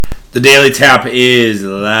The Daily Tap is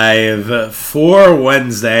live for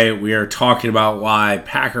Wednesday. We are talking about why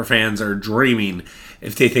Packer fans are dreaming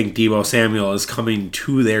if they think Deebo Samuel is coming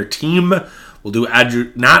to their team. We'll do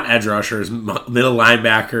not edge rushers, middle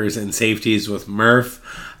linebackers, and safeties with Murph.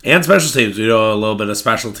 And special teams. We do a little bit of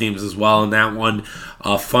special teams as well in that one.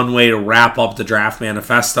 A fun way to wrap up the draft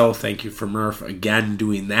manifesto. Thank you for Murph again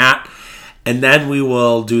doing that. And then we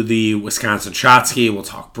will do the Wisconsin Shotsky. We'll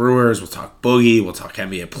talk Brewers. We'll talk Boogie. We'll talk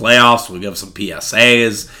NBA playoffs. We'll give some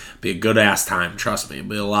PSAs. Be a good-ass time. Trust me. It'll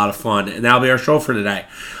be a lot of fun. And that'll be our show for today.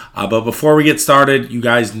 But before we get started, you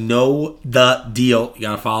guys know the deal. You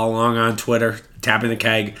got to follow along on Twitter, Tapping the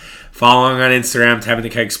Keg. Follow along on Instagram, Tapping the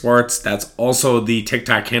Keg Sports. That's also the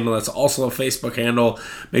TikTok handle. That's also a Facebook handle.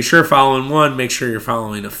 Make sure you're following one. Make sure you're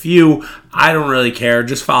following a few. I don't really care.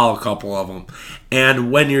 Just follow a couple of them.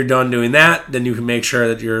 And when you're done doing that, then you can make sure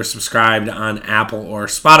that you're subscribed on Apple or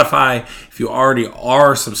Spotify. If you already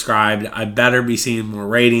are subscribed, I better be seeing more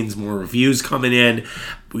ratings, more reviews coming in.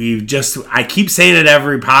 I keep saying it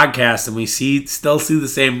every podcast, and we still see the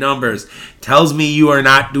same numbers. Tells me you are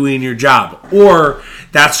not doing your job. Or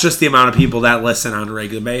that's just the amount of people that listen on a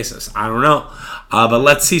regular basis. I don't know. But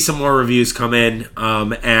let's see some more reviews come in.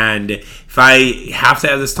 And if I have to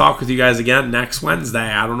have this talk with you guys again next Wednesday,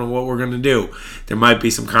 I don't know what we're going to do. There might be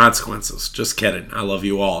some consequences. Just kidding. I love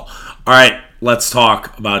you all. All right, let's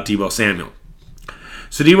talk about Deebo Samuel.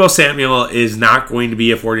 So Deebo Samuel is not going to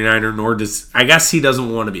be a 49er, I guess he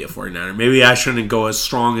doesn't want to be a 49er. Maybe I shouldn't go as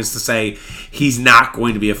strong as to say he's not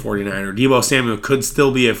going to be a 49er. Deebo Samuel could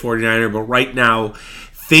still be a 49er, but right now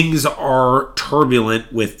things are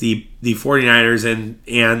turbulent with the 49ers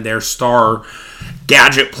and their star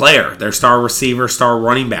gadget player, their star receiver, star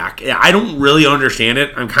running back. I don't really understand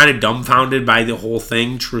it. I'm kind of dumbfounded by the whole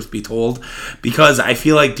thing, truth be told, because I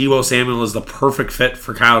feel like Deebo Samuel is the perfect fit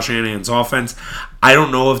for Kyle Shanahan's offense. I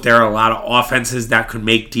don't know if there are a lot of offenses that could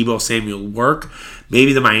make Deebo Samuel work.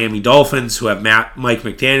 Maybe the Miami Dolphins, who have Mike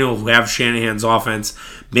McDaniel, who have Shanahan's offense.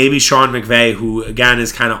 Maybe Sean McVay, who, again,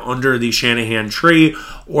 is kind of under the Shanahan tree.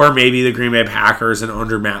 Or maybe the Green Bay Packers and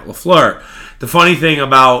under Matt LaFleur. The funny thing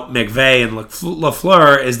about McVay and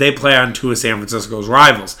LaFleur is they play on two of San Francisco's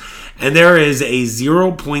rivals. And there is a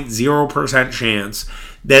 0.0% chance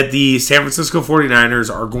that the San Francisco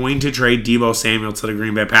 49ers are going to trade Deebo Samuel to the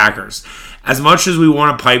Green Bay Packers. As much as we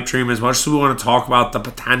want to pipe dream, as much as we want to talk about the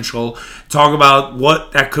potential, talk about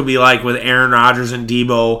what that could be like with Aaron Rodgers and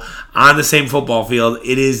Deebo on the same football field,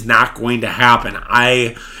 it is not going to happen.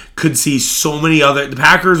 I could see so many other... The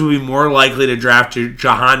Packers would be more likely to draft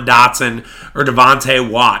Jahan Dotson or Devontae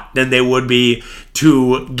Watt than they would be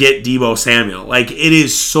to get Deebo Samuel. Like, it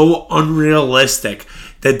is so unrealistic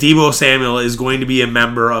that Deebo Samuel is going to be a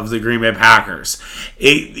member of the Green Bay Packers.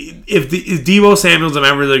 If Deebo Samuel's a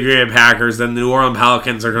member of the Green Bay Packers, then the New Orleans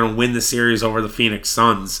Pelicans are going to win the series over the Phoenix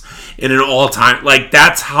Suns in an all-time... Like,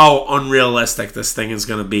 that's how unrealistic this thing is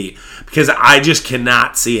going to be. Because I just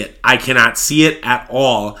cannot see it. I cannot see it at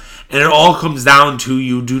all. And it all comes down to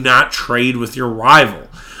you do not trade with your rival.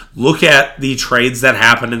 Look at the trades that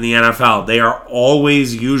happen in the NFL. They are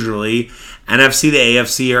always usually NFC to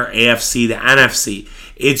AFC or AFC to NFC.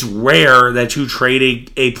 It's rare that you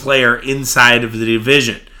trade a player inside of the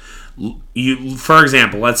division. For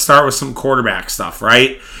example, let's start with some quarterback stuff,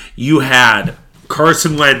 right? You had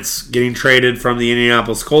Carson Wentz getting traded from the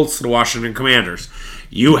Indianapolis Colts to the Washington Commanders.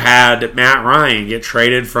 You had Matt Ryan get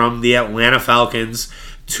traded from the Atlanta Falcons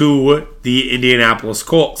to the Indianapolis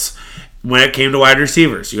Colts. When it came to wide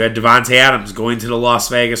receivers, you had Devontae Adams going to the Las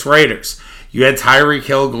Vegas Raiders. You had Tyreek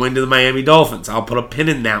Hill going to the Miami Dolphins. I'll put a pin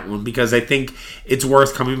in that one because I think it's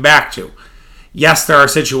worth coming back to. Yes, there are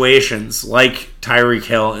situations like Tyreek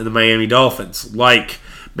Hill and the Miami Dolphins, like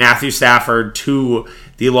Matthew Stafford to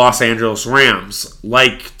the Los Angeles Rams,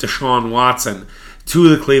 like Deshaun Watson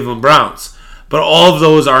to the Cleveland Browns. But all of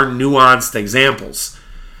those are nuanced examples.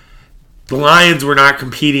 The Lions were not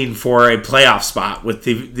competing for a playoff spot with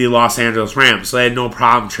the Los Angeles Rams, so they had no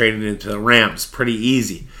problem trading into the Rams. Pretty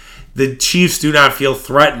easy. The Chiefs do not feel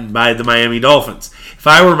threatened by the Miami Dolphins. If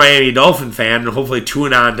I were a Miami Dolphin fan, and hopefully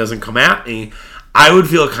Tuanon doesn't come at me, I would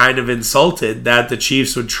feel kind of insulted that the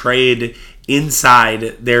Chiefs would trade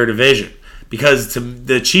inside their division. Because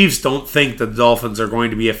the Chiefs don't think that the Dolphins are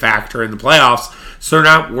going to be a factor in the playoffs, so they're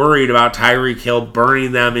not worried about Tyreek Hill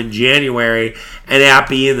burning them in January and that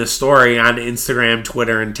being the story on Instagram,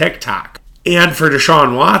 Twitter, and TikTok. And for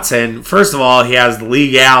Deshaun Watson, first of all, he has the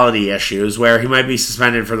legality issues where he might be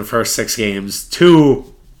suspended for the first 6 games.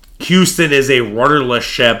 2, Houston is a rudderless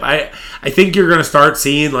ship. I think you're going to start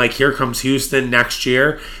seeing, like, here comes Houston next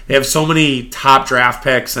year. They have so many top draft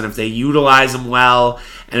picks, and if they utilize them well,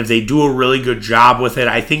 and if they do a really good job with it,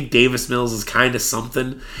 I think Davis Mills is kind of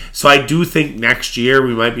something. So I do think next year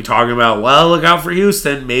we might be talking about, well, look out for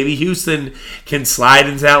Houston. Maybe Houston can slide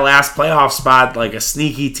into that last playoff spot like a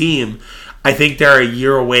sneaky team. I think they're a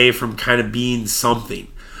year away from kind of being something.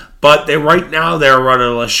 But right now they're a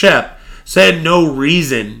rudderless ship. So they had no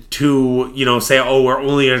reason to, say, oh, we're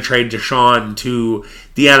only going to trade Deshaun to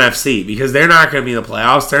the NFC, because they're not going to be in the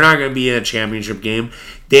playoffs. They're not going to be in a championship game.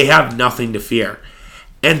 They have nothing to fear.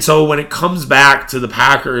 And so when it comes back to the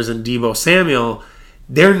Packers and Deebo Samuel,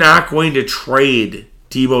 they're not going to trade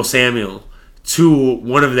Deebo Samuel to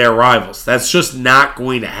one of their rivals. That's just not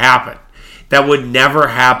going to happen. That would never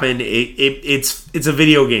happen. It's a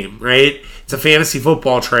video game, right? It's a fantasy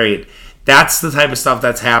football trade. That's the type of stuff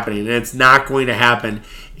that's happening, and it's not going to happen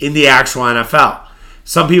in the actual NFL.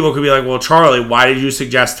 Some people could be like, well, Charlie, why did you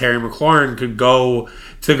suggest Terry McLaurin could go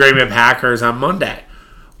to the Green Bay Packers on Monday?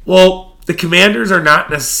 Well, the Commanders are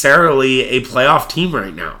not necessarily a playoff team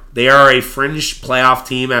right now. They are a fringe playoff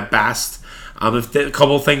team at best. If a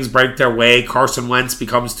couple things break their way, Carson Wentz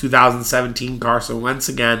becomes 2017 Carson Wentz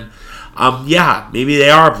again, maybe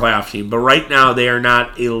they are a playoff team. But right now, they are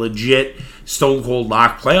not a legit stone cold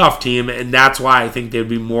lock playoff team, and that's why I think they'd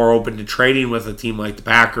be more open to trading with a team like the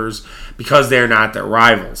Packers, because they're not their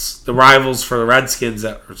rivals. The rivals for the Redskins,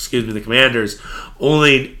 the Commanders,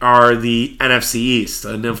 only are the NFC East,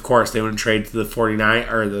 and of course they wouldn't trade to the 49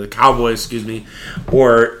 or the Cowboys,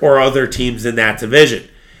 or other teams in that division.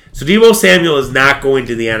 So Deebo Samuel is not going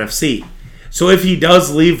to the NFC. So if he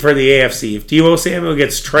does leave for the AFC, if Deebo Samuel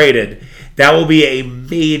gets traded, that will be a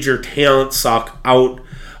major talent suck out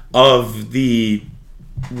of the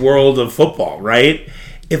world of football, right?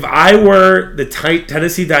 If I were the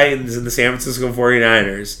Tennessee Titans and the San Francisco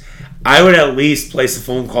 49ers, I would at least place a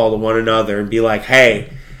phone call to one another and be like,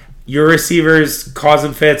 hey, your receiver's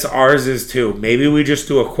causing fits, ours is too. Maybe we just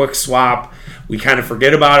do a quick swap. We kind of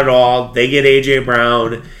forget about it all. They get A.J.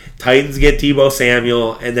 Brown, Titans get Deebo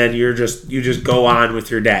Samuel, and then you just go on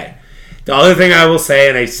with your day. The other thing I will say,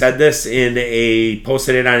 and I said this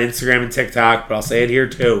posted it on Instagram and TikTok, but I'll say it here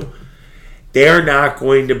too. They are not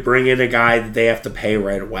going to bring in a guy that they have to pay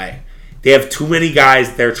right away. They have too many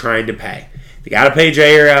guys they're trying to pay. They got to pay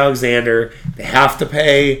Jair Alexander. They have to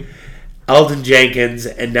pay Elgton Jenkins.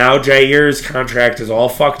 And now Jair's contract is all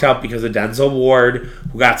fucked up because of Denzel Ward,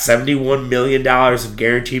 who got $71 million of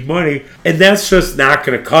guaranteed money. And that's just not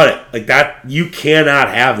going to cut it. Like that, you cannot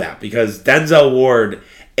have that, because Denzel Ward,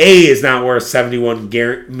 A, is not worth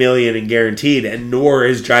 $71 million in guaranteed, and nor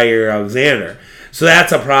is Jair Alexander. So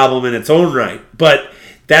that's a problem in its own right. But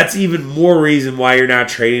that's even more reason why you're not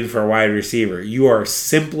trading for a wide receiver. You are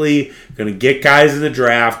simply going to get guys in the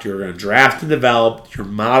draft. You're going to draft and develop. Your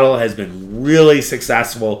model has been really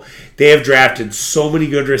successful. They have drafted so many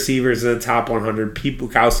good receivers in the top 100. Pete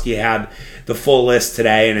Bukowski had the full list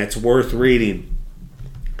today, and it's worth reading.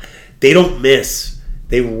 They don't miss.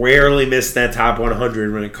 They rarely miss that top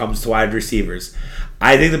 100 when it comes to wide receivers.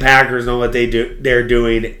 I think the Packers know what they're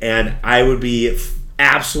doing, and I would be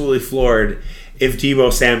absolutely floored if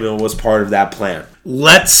Deebo Samuel was part of that plan.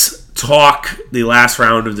 Let's talk the last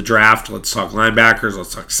round of the draft. Let's talk linebackers.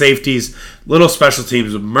 Let's talk safeties. Little special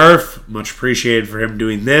teams with Murph. Much appreciated for him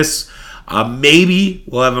doing this. Maybe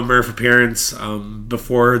we'll have a Murph appearance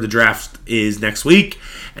before the draft is next week,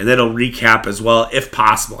 and then he'll recap as well if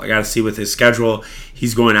possible. I got to see with his schedule.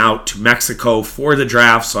 He's going out to Mexico for the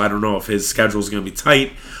draft, so I don't know if his schedule is going to be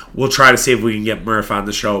tight. We'll try to see if we can get Murph on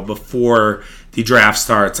the show before the draft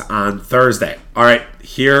starts on Thursday. All right,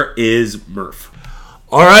 here is Murph.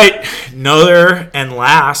 All right, another and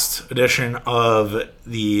last edition of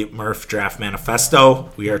the Murph Draft Manifesto.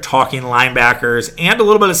 We are talking linebackers and a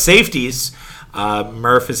little bit of safeties.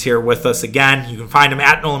 Murph is here with us again. You can find him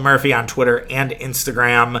at Nolan Murphy on Twitter and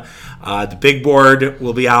Instagram. The big board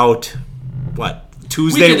will be out,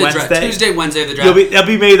 Tuesday, Wednesday of the draft. That'll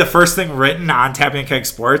be maybe the first thing written on Tapping Keg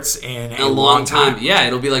Sports in a long time. Yeah,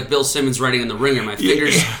 it'll be like Bill Simmons writing in the Ringer. My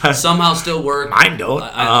fingers somehow still work. Mine don't.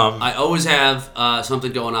 I always have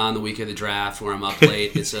something going on the week of the draft where I'm up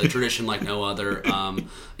late. It's a tradition like no other.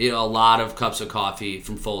 A lot of cups of coffee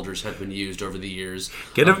from Folgers have been used over the years.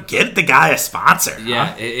 Get the guy a sponsor.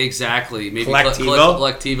 Yeah, exactly. Maybe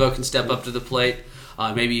Collectivo can step up to the plate.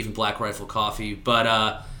 Maybe even Black Rifle Coffee.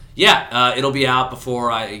 But Yeah, it'll be out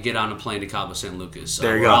before I get on a plane to Cabo San Lucas.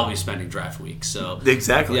 There you where go. I'll be spending draft week. So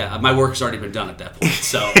Exactly. Yeah, my work's already been done at that point.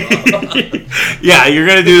 So Yeah, you're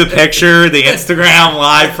gonna do the picture, the Instagram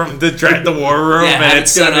live from the war room, Yeah, have and it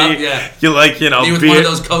it's set gonna up, be yeah. you like me with be one of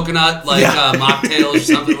those coconut Yeah. mocktails or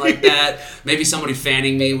something like that. Maybe somebody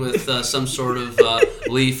fanning me with some sort of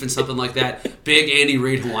leaf and something like that. Big Andy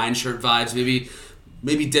Reid Hawaiian shirt vibes.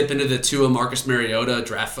 Maybe dip into the Tua Marcus Mariota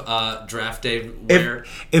draft day wear.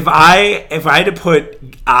 If I had to put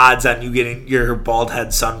odds on you getting your bald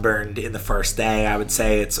head sunburned in the first day, I would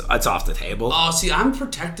say it's off the table. Oh, see, I'm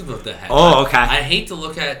protective of the head. Oh, okay. I hate to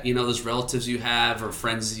look at those relatives you have or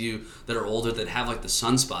friends that are older that have like the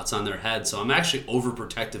sunspots on their head. So I'm actually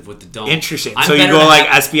overprotective with the dome. Interesting. I'm So you better go to like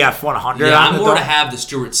have- SPF 100 Yeah, on I'm the more dome? to have the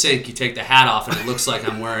Stuart Sink. You take the hat off and it looks like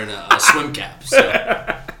I'm wearing a swim cap.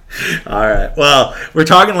 So. All right. Well, we're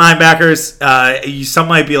talking linebackers. Some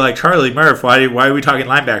might be like, Charlie Murph, why are we talking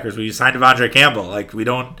linebackers? We signed Devondre Campbell. Like we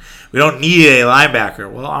don't need a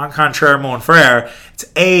linebacker. Well, on contraire, mon frere, it's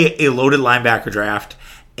a loaded linebacker draft,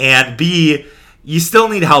 and B, you still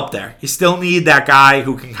need help there. You still need that guy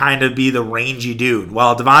who can kind of be the rangy dude.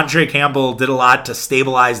 While Devondre Campbell did a lot to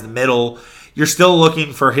stabilize the middle, you're still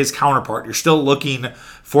looking for his counterpart. You're still looking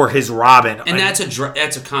for his Robin. And that's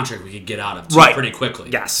a contract we could get out of too, Right. pretty quickly.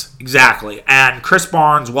 Yes, exactly. And Chris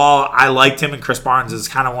Barnes, while I liked him and Chris Barnes is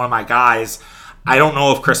kind of one of my guys, I don't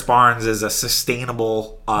know if Chris Barnes is a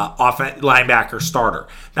sustainable linebacker starter.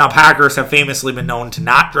 Now, Packers have famously been known to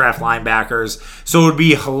not draft linebackers, so it would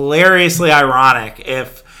be hilariously ironic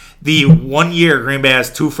if the 1 year Green Bay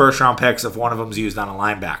has 2 first-round picks if one of them's used on a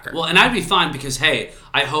linebacker. Well, and I'd be fine because, hey,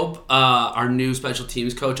 I hope our new special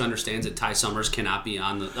teams coach understands that Ty Summers cannot be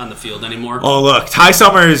on the field anymore. Oh, look, Ty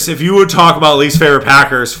Summers, if you would talk about least favorite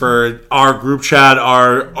Packers for our group chat,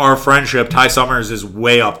 our friendship, Ty Summers is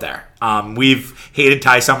way up there. We've hated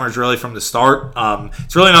Ty Summers really from the start.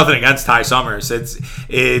 It's really nothing against Ty Summers.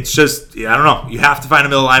 It's just, I don't know. You have to find a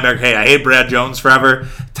middle linebacker. Hey, I hate Brad Jones forever.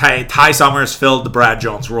 Ty Summers filled the Brad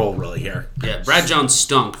Jones role really here. Yeah, Brad Jones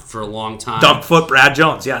stunk for a long time. Dunkfoot Brad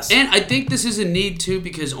Jones, yes. And I think this is a need, too,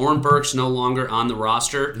 because Oren Burke's no longer on the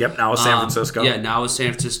roster. Yep, now with San Francisco. Yeah, now with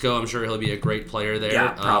San Francisco. I'm sure he'll be a great player there.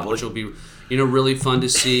 Yeah, probably. Which will be, really fun to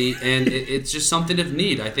see. And it's just something of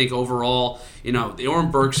need. I think overall, the Oren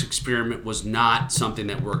Burks experiment was not something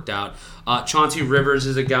that worked out. Chauncey Rivers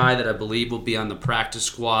is a guy that I believe will be on the practice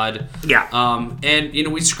squad. Yeah. And,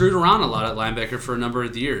 we screwed around a lot at linebacker for a number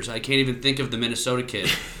of years. I can't even think of the Minnesota kid.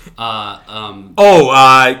 Kamal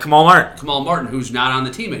Martin. Kamal Martin, who's not on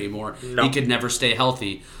the team anymore. No. He could never stay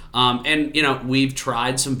healthy. And we've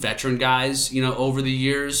tried some veteran guys, over the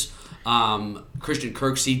years. Christian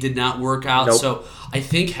Kirksey did not work out. Nope. So I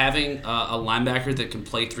think having a linebacker that can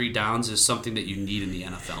play 3 downs is something that you need in the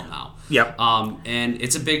NFL now. Yep. And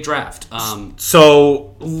it's a big draft.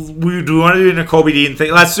 So, do we want to do Nakobe Dean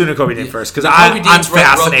thing? Let's do Nakobe Dean first, because I'm Dean's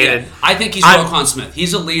fascinated. I think he's Roquan Smith.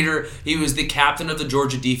 He's a leader. He was the captain of the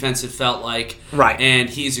Georgia defense, it felt like. Right. And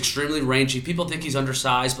he's extremely rangy. People think he's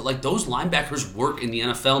undersized, but those linebackers work in the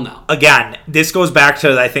NFL now. Again, this goes back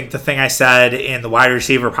to, I think, the thing I said in the wide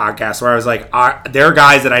receiver podcast where I was like, there are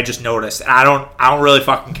guys that I just noticed. I don't really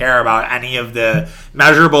fucking care about any of the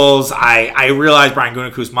measurables. I realize Brian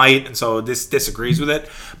Gutekunst might, and so this disagrees with it.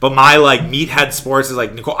 But my meathead sports is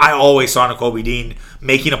I always saw Nakobe Dean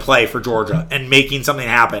making a play for Georgia and making something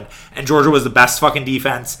happen. And Georgia was the best fucking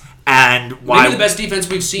defense. And why Maybe the best defense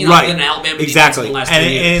we've seen right. other than Alabama defense exactly. in the last 2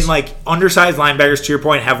 years. And undersized linebackers, to your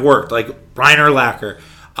point, have worked. Like Brian Urlacher,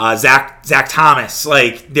 Zach Thomas.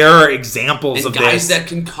 There are examples and of guys this. that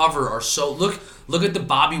can cover are so look at the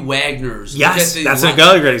Bobby Wagners. Yes, look at that's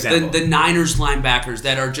another great example. The Niners linebackers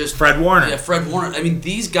that are just Fred Warner. Yeah, Fred Warner. I mean,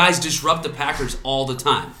 these guys disrupt the Packers all the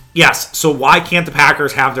time. Yes, so why can't the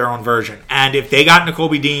Packers have their own version? And if they got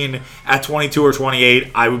Nakobe Dean at 22 or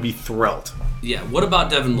 28, I would be thrilled. Yeah, what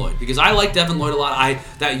about Devin Lloyd? Because I like Devin Lloyd a lot.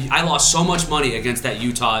 I lost so much money against that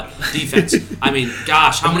Utah defense. I mean,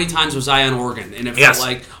 gosh, how many times was I on Oregon? And it felt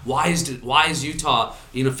like, why is Utah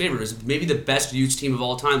favored? It's maybe the best Utes team of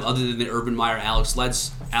all time, other than the Urban Meyer, Alex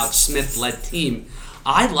Smith led team.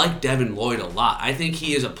 I like Devin Lloyd a lot. I think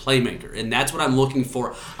he is a playmaker, and that's what I'm looking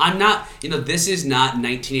for. I'm not, this is not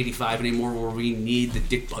 1985 anymore where we need the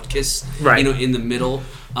Dick Butkus, right. In the middle.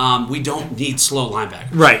 We don't need slow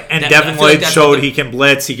linebackers. Right, and Devin Lloyd showed he can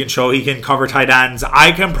blitz, he can cover tight ends.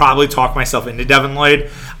 I can probably talk myself into Devin Lloyd.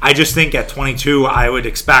 I just think at 22, I would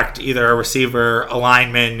expect either a receiver, a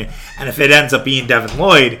lineman, and if it ends up being Devin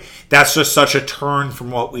Lloyd, that's just such a turn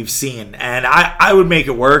from what we've seen. And I would make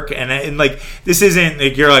it work. And like, this isn't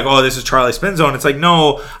like you're like, oh, this is Charlie Spin Zone. It's like,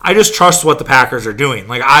 no, I just trust what the Packers are doing.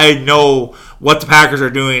 Like, I know what the Packers are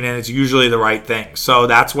doing, and it's usually the right thing. So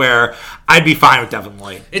that's where I'd be fine with Devin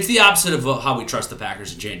Lloyd. It's the opposite of how we trust the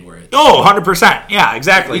Packers in January. Oh, 100%. Yeah,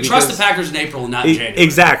 exactly. We trust the Packers in April and not in January.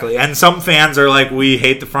 Exactly. And some fans are like, we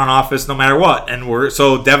hate the front office no matter what. And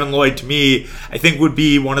so Devin Lloyd, to me, I think would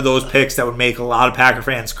be one of those picks that would make a lot of Packer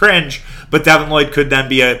fans cringe. But Devin Lloyd could then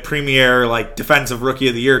be a premier, like, defensive rookie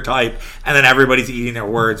of the year type, and then everybody's eating their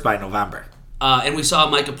words by November. And we saw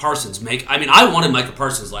Micah Parsons I wanted Micah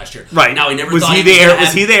Parsons last year. Right. Now, I never was thought he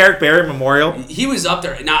the Eric Berry Memorial? He was up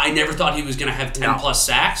there. Now, I never thought he was going to have 10-plus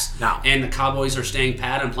sacks. No. And the Cowboys are staying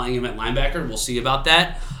pat and playing him at linebacker. We'll see about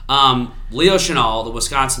that. Leo Chenal, the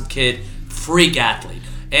Wisconsin kid, freak athlete.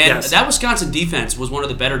 And that Wisconsin defense was one of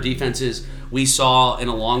the better defenses we saw in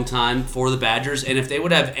a long time for the Badgers. And if they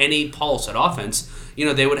would have any pulse at offense,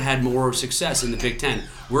 they would have had more success in the Big Ten.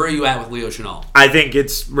 Where are you at with Leo Chenal? I think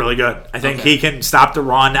it's really good. I think he can stop the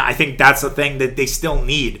run. I think that's the thing that they still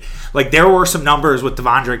need. Like, there were some numbers with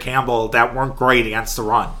Devondre Campbell that weren't great against the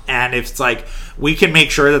run. And if it's like, we can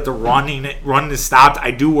make sure that the run is stopped.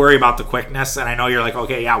 I do worry about the quickness. And I know you're like,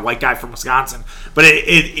 okay, yeah, white guy from Wisconsin. But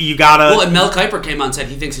you got to... Well, and Mel Kiper came on and said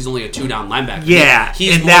he thinks he's only a 2-down linebacker. Yeah.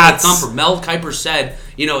 He's more of a thumper. Mel Kiper said,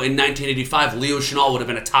 in 1985, Leo Chenal would have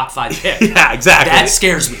been a top 5 pick. Yeah, exactly. That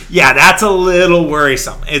scares me. Yeah, that's a little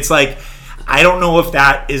worrisome. It's like, I don't know if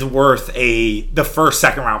that is worth the first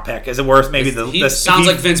second-round pick. Is it worth maybe he sounds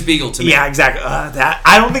like Vince Beagle to me. Yeah, exactly.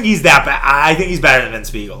 I don't think he's that bad. I think he's better than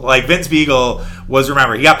Vince Beagle. Like, Vince Beagle was,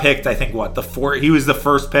 remember, he got picked, I think, he was the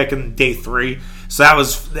first pick in day 3. So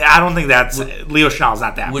I don't think Leo Chenal's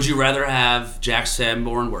not that. Would you rather have Jack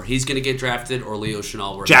Sanborn where he's going to get drafted or Leo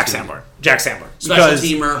Chenal where Jack Sanborn. Special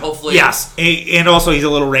teamer, hopefully. Yes, and also he's a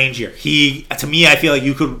little rangier. To me, I feel like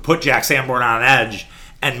you could put Jack Sanborn on an edge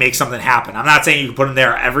and make something happen. I'm not saying you could put him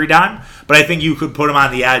there every time, but I think you could put him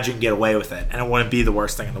on the edge and get away with it, and it wouldn't be the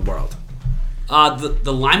worst thing in the world.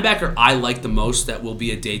 The linebacker I like the most that will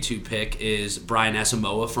be a day 2 pick is Brian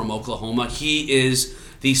Asamoah from Oklahoma. He is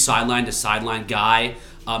the sideline-to-sideline guy.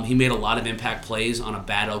 He made a lot of impact plays on a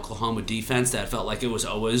bad Oklahoma defense that felt like it was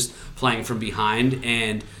always playing from behind,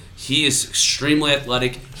 and he is extremely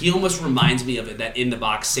athletic. He almost reminds me of that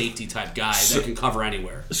in-the-box safety type guy that can cover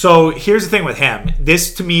anywhere. So here's the thing with him.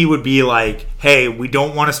 This, to me, would be like, hey, we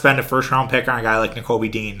don't want to spend a first-round pick on a guy like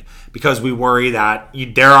Nakobe Dean because we worry that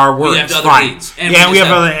there are worries. We have other needs. And we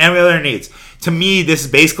have other needs. To me, this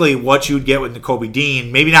is basically what you would get with Nakobe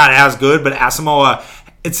Dean. Maybe not as good, but Asamoah,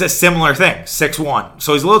 it's a similar thing. 6'1".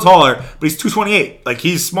 So he's a little taller, but he's 228. Like,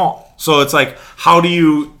 he's small. So it's like, can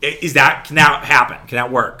that happen? Can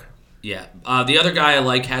that work? Yeah. The other guy I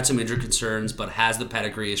like had some injury concerns, but has the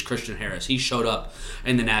pedigree is Christian Harris. He showed up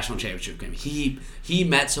in the national championship game. He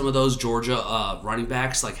met some of those Georgia running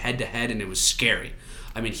backs like head to head, and it was scary.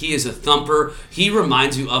 I mean, he is a thumper. He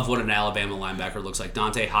reminds you of what an Alabama linebacker looks like.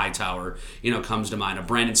 Dante Hightower, comes to mind. A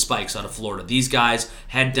Brandon Spikes out of Florida. These guys,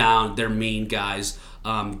 head down, they're mean guys.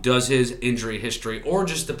 Does his injury history or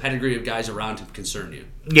just the pedigree of guys around him concern you?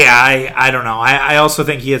 Yeah, I don't know. I also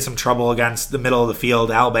think he had some trouble against the middle of the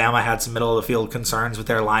field. Alabama had some middle of the field concerns with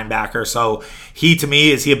their linebacker. So to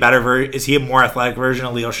me, is he a more athletic version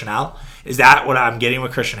of Leo Chenal? Is that what I'm getting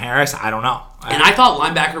with Christian Harris? I don't know. And I thought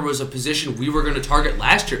linebacker was a position we were going to target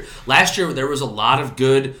last year. Last year, there was a lot of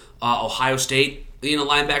good Ohio State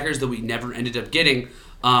linebackers that we never ended up getting.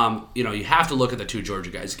 You have to look at the 2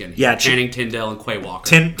 Georgia guys again. Yeah, Channing Tindall and Quay Walker.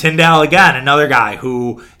 Tindall, again, another guy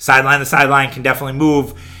who sideline to sideline can definitely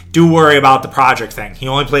move. Do worry about the project thing. He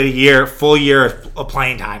only played full year of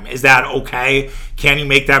playing time. Is that okay? Can you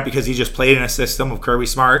make that because he just played in a system of Kirby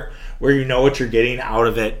Smart where you know what you're getting out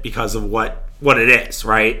of it because of what it is,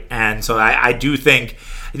 right? And so I do think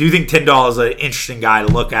Tindall is an interesting guy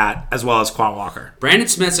to look at, as well as Quan Walker. Brandon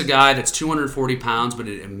Smith's a guy that's 240 pounds, but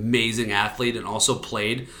an amazing athlete, and also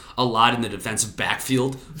played a lot in the defensive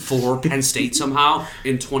backfield for Penn State somehow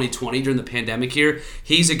in 2020 during the pandemic year.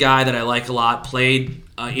 He's a guy that I like a lot. Played,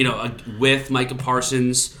 with Micah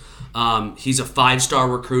Parsons. He's a 5-star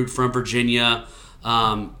recruit from Virginia.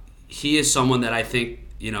 He is someone that I think,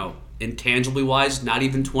 intangibly wise, not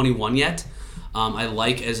even 21 yet. I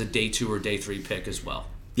like as a day 2 or day 3 pick as well.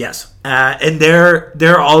 Yes, and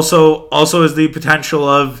there also is the potential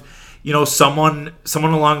of someone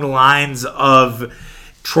along the lines of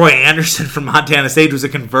Troy Anderson from Montana State was a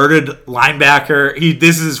converted linebacker.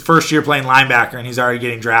 This is his first year playing linebacker, and he's already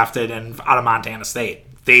getting drafted and out of Montana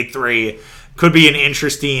State. Day 3 could be an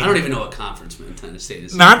interesting. I don't even know what conference Montana State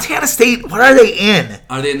is. Montana State. What are they in?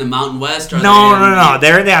 Are they in the Mountain West? No.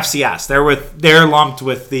 They're in the FCS. They're lumped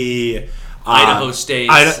with the Idaho State.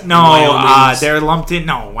 They're lumped in.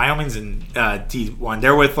 No, Wyoming's in D1.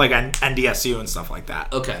 They're with like NDSU and stuff like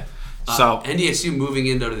that. Okay. So NDSU moving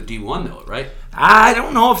into the D1 though, right? I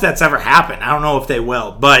don't know if that's ever happened. I don't know if they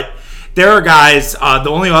will, but there are guys. The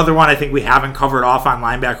only other one I think we haven't covered off on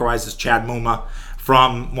linebacker wise is Chad Muma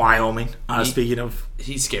from Wyoming. Speaking of,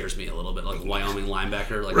 he scares me a little bit, like a Wyoming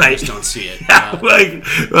linebacker. Like right. I just don't see it.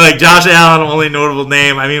 like Josh Allen, only notable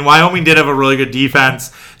name. I mean, Wyoming did have a really good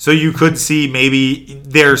defense, so you could see maybe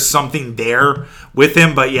there's something there with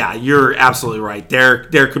him. But yeah, you're absolutely right.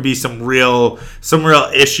 There could be some real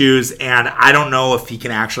issues, and I don't know if he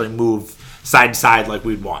can actually move side to side like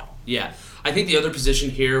we'd want. Yeah, I think the other position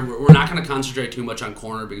here, we're not going to concentrate too much on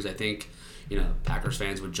corner because I think, Packers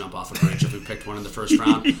fans would jump off a bridge if we picked one in the first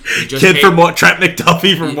round. From Trent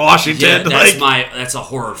McDuffie from Washington. Yeah, that's a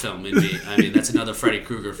horror film in me. I mean, that's another Freddy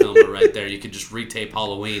Krueger film right there. You could just retape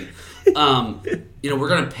Halloween. We're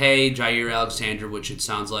going to pay Jair Alexander, which it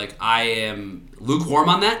sounds like I am lukewarm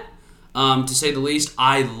on that, to say the least.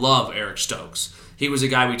 I love Eric Stokes. He was a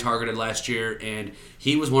guy we targeted last year, and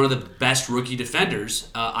he was one of the best rookie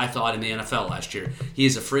defenders, I thought, in the NFL last year. He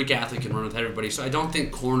is a freak athlete, can run with everybody, so I don't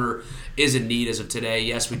think corner is in need as of today.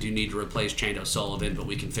 Yes, we do need to replace Chane O'Sullivan, but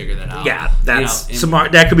we can figure that out. Yeah,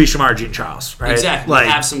 that could be Shamar Jean-Charles, right? Exactly.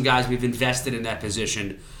 We have some guys we've invested in that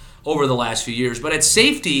position over the last few years. But at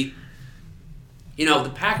safety,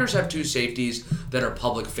 the Packers have 2 safeties that are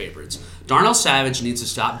public favorites. Darnell Savage needs to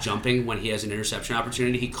stop jumping when he has an interception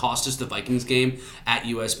opportunity. He cost us the Vikings game at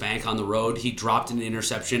US Bank on the road. He dropped an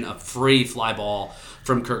interception, a free fly ball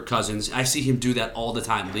from Kirk Cousins. I see him do that all the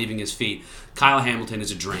time, leaving his feet. Kyle Hamilton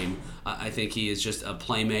is a dream. I think he is just a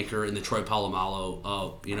playmaker in the Troy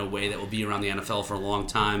Polamalu way that will be around the NFL for a long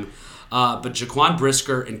time. But Jaquan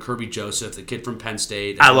Brisker and Kirby Joseph, the kid from Penn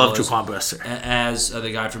State. I love Jaquan Brisker. As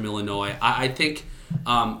the guy from Illinois. I think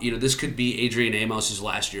this could be Adrian Amos'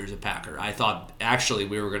 last year as a Packer. I thought actually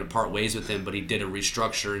we were going to part ways with him, but he did a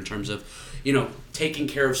restructure in terms of, taking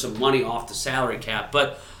care of some money off the salary cap.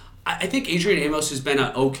 But I think Adrian Amos has been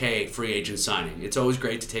an okay free agent signing. It's always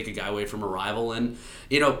great to take a guy away from a rival. And,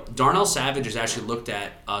 Darnell Savage is actually looked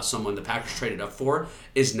at someone the Packers traded up for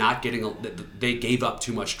is not getting they gave up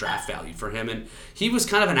too much draft value for him. And he was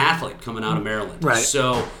kind of an athlete coming out of Maryland. Right.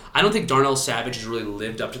 So I don't think Darnell Savage has really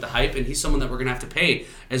lived up to the hype. And he's someone that we're going to have to pay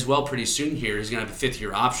as well pretty soon here. He's going to have a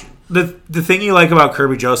 5th-year option. The thing you like about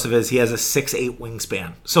Kirby Joseph is he has a 6'8"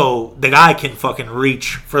 wingspan. So the guy can fucking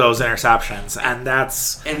reach for those interceptions. And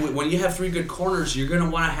that's... And when you have 3 good corners, you're going to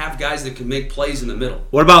want to have guys that can make plays in the middle.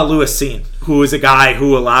 What about Lewis Cine, who is a guy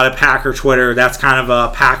who a lot of Packer Twitter, that's kind of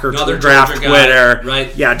a Packer draft Twitter.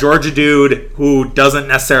 Right. Yeah, Georgia dude who doesn't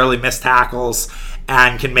necessarily miss tackles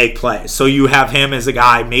and can make plays. So you have him as a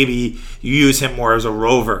guy, maybe you use him more as a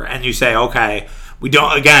rover, and you say, okay, we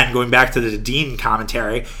don't, again, going back to the Dean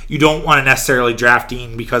commentary, you don't want to necessarily draft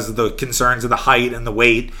Dean because of the concerns of the height and the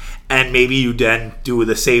weight, and maybe you then do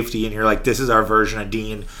the safety, and you're like, this is our version of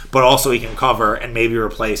Dean, but also he can cover and maybe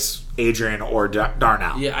replace Adrian or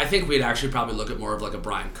Darnell. Yeah, I think we'd actually probably look at more of like a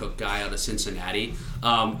Brian Cook guy out of Cincinnati.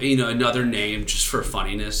 Another name just for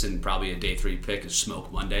funniness and probably a day 3 pick is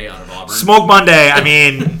Smoke Monday out of Auburn. Smoke Monday, I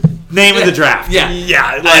mean... Name of the draft. Yeah.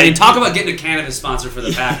 I mean, talk about getting a cannabis sponsor for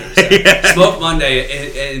the Packers. Yeah. Smoke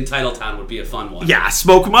Monday in Titletown would be a fun one. Yeah,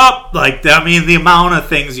 smoke them up. The amount of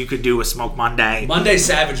things you could do with Smoke Monday. Monday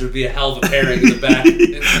Savage would be a hell of a pairing in the back.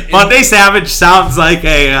 Monday Savage sounds like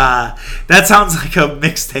a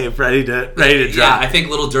mixtape ready to drop. Yeah, I think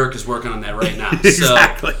Little Dirk is working on that right now.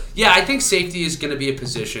 Exactly. So, yeah, I think safety is going to be a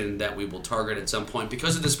position that we will target at some point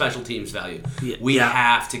because of the special teams value. We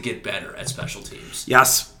have to get better at special teams.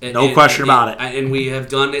 Yes. No question about it. And we have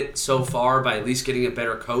done it so far by at least getting a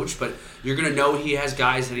better coach, but you're going to know he has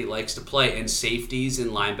guys that he likes to play, and safeties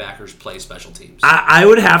and linebackers play special teams. I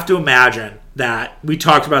would have to imagine that we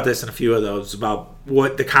talked about this in a few of those, about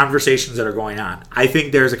what the conversations that are going on. I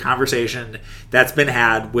think there's a conversation that's been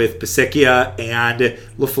had with Basikia and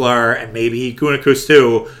LaFleur and maybe Gunakus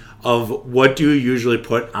too, of what do you usually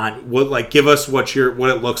put on give us what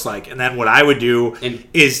it looks like, and then what I would do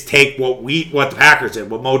is take what the Packers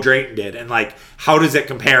did, what Mo Drayton did, and how does it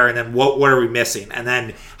compare, and then what are we missing, and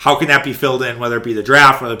then how can that be filled in, whether it be the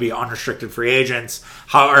draft, whether it be unrestricted free agents,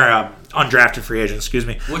 undrafted free agent, excuse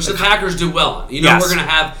me. Which the Packers do well on. You know, Yes. we're going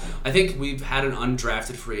to have, I think we've had an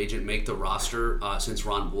undrafted free agent make the roster since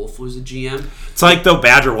Ron Wolf was the GM. It's like the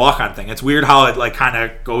Badger walk-on thing. It's weird how it like kind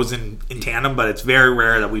of goes in tandem, but it's very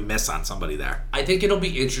rare that we miss on somebody there. I think it'll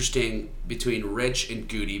be interesting between Rich and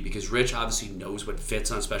Goody because Rich obviously knows what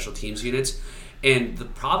fits on special teams units. And the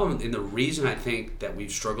problem and the reason I think that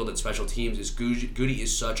we've struggled at special teams is Goody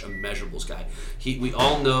is such a measurables guy. We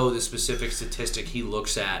all know the specific statistic he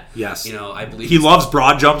looks at. Yes. You know, I believe he loves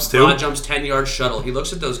broad jumps too. Broad jumps, 10-yard shuttle. He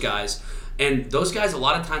looks at those guys, and those guys a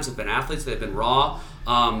lot of times have been athletes. They've been raw,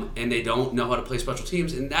 and they don't know how to play special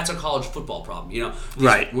teams, and that's a college football problem. You know,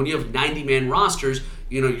 Right. When you have 90-man rosters,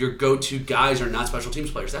 you know your go-to guys are not special teams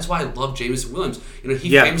players. That's why I love Jameson Williams. You know, he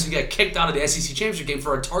famously got kicked out of the SEC championship game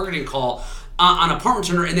for a targeting call on a punt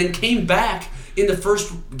returner, and then came back in the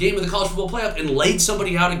first game of the college football playoff and laid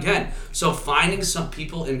somebody out again. So finding some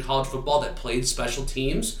people in college football that played special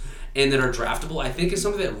teams and that are draftable, I think is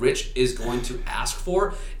something that Rich is going to ask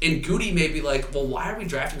for. And Goody may be like, well, why are we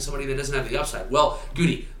drafting somebody that doesn't have the upside? Well,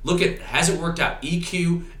 Goody, look at, hasn't worked out.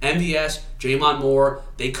 EQ, MVS, Jamon Moore,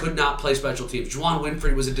 they could not play special teams. Juwan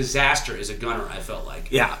Winfrey was a disaster as a gunner, I felt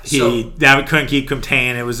like. Yeah, he couldn't keep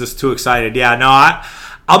contained. It was just too excited. Yeah, no,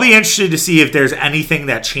 I'll be interested to see if there's anything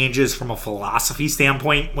that changes from a philosophy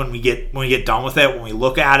standpoint when we get done with it, when we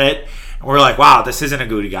look at it and we're like, wow, this isn't a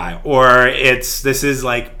Goody guy, or this is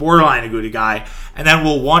like borderline a Goody guy, and then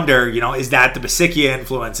we'll wonder, you know, is that the Basikia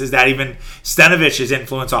influence? Is that even Stenovich's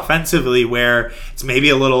influence offensively, where it's maybe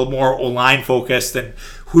a little more O-line focused, and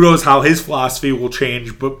who knows how his philosophy will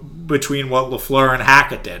change between what LaFleur and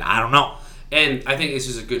Hackett did? I don't know. And I think this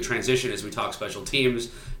is a good transition as we talk special teams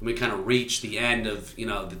and we kind of reach the end of, you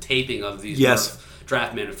know, the taping of these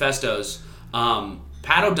draft manifestos.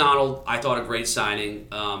 Pat O'Donnell, I thought a great signing.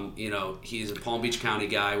 You know, he's a Palm Beach County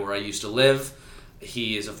guy where I used to live.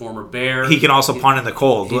 He is a former Bear. He can also punt in the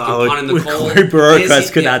cold. He can punt in the cold. Corey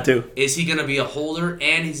Burkhardt could not do. Is he going to be a holder,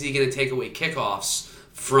 and is he going to take away kickoffs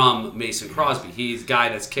from Mason Crosby? He's a guy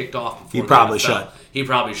that's kicked off before. He probably should. He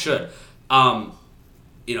probably should.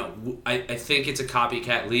 You know, I think it's a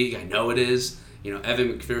copycat league. I know it is. You know,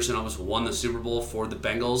 Evan McPherson almost won the Super Bowl for the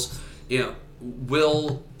Bengals. You know,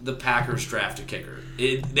 will the Packers draft a kicker?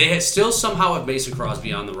 They still somehow have Mason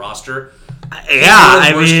Crosby on the roster. Yeah, one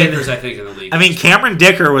of the worst kickers I think in the league. I mean, Cameron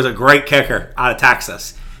Dicker was a great kicker out of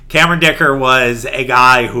Texas. Cameron Dicker was a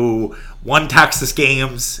guy who won Texas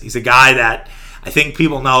games. He's a guy that I think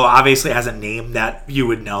people know, obviously has a name that you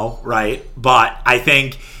would know, right? But I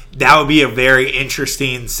think that would be a very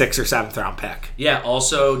interesting 6th or 7th round pick. Yeah,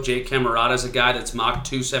 also Jake Camarada is a guy that's mocked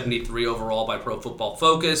 273 overall by Pro Football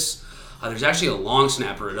Focus. There's actually a long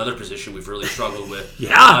snapper, another position we've really struggled with.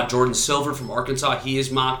 Yeah. Jordan Silver from Arkansas, he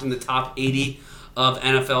is mocked in the top 80 of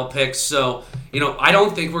NFL picks. So, you know, I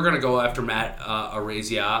don't think we're going to go after Matt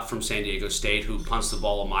Araiza from San Diego State, who punts the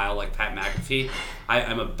ball a mile like Pat McAfee.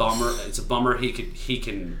 I'm a bummer. It's a bummer he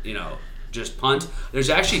can, you know, just punt.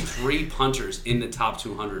 There's actually 3 punters in the top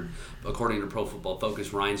 200, according to Pro Football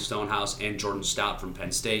Focus: Ryan Stonehouse and Jordan Stout from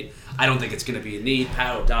Penn State. I don't think it's going to be a need.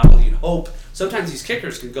 Pat O'Donnell, you'd hope. Sometimes these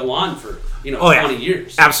kickers can go on for 20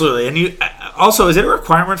 years. Absolutely. And you also, is it a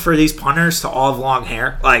requirement for these punters to all have long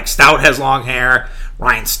hair? Like Stout has long hair.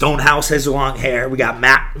 Ryan Stonehouse has long hair. We got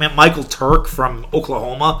Michael Turk from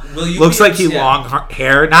Oklahoma. Looks like he long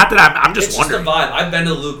hair. Not that I'm just wondering. It's just a vibe. I've been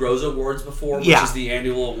to the Lou Groza Awards before, which is the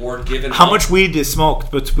annual award given. How much weed is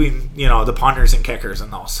smoked between the punters and kickers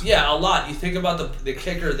and those? Yeah, a lot. You think about the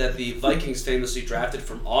kicker that the Vikings famously drafted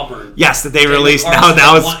from Auburn. Yes, that they released now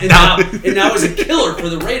is a killer for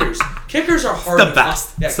the Raiders. Kickers are hard.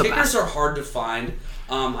 Kickers are hard to find.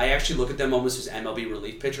 I actually look at them almost as MLB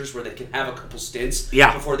relief pitchers, where they can have a couple stints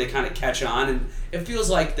before they kind of catch on, and it feels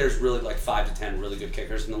like there's really like 5 to 10 really good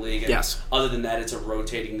kickers in the league. And other than that, it's a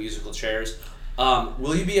rotating musical chairs.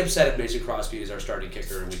 Will you be upset if Mason Crosby is our starting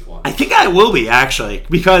kicker in Week 1? I think I will be, actually,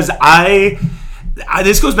 because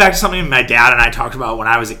this goes back to something my dad and I talked about when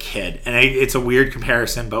I was a kid, and it's a weird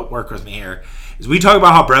comparison, but work with me here. Is we talk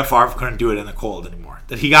about how Brett Favre couldn't do it in the cold anymore.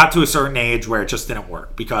 That he got to a certain age where it just didn't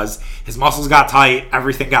work because his muscles got tight,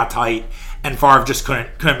 everything got tight, and Favre just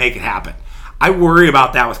couldn't make it happen. I worry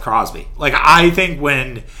about that with Crosby. Like, I think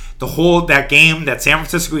when that San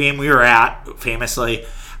Francisco game we were at, famously,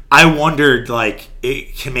 I wondered,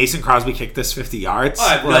 can Mason Crosby kick this 50 yards?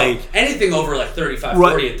 Anything over 35,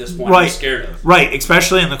 40 at this point, I'm scared of. Right,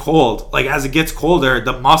 especially in the cold. As it gets colder,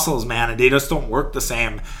 the muscles, man, they just don't work the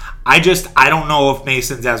same. I don't know if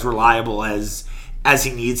Mason's as reliable as as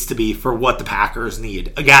he needs to be for what the Packers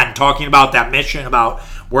need. Again, talking about that mission about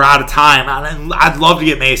we're out of time, and I'd love to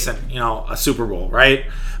get Mason, a Super Bowl, right?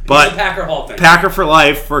 But he's a Packer Hall fan. Packer for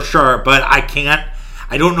life for sure. But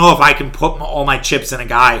I don't know if I can put all my chips in a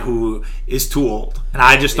guy who is too old, and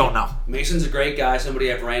I just don't know. Mason's a great guy.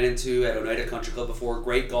 Somebody I've ran into at Oneida Country Club before.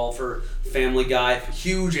 Great golfer, family guy,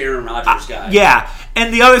 huge Aaron Rodgers guy. Yeah,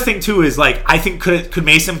 and the other thing too is I think could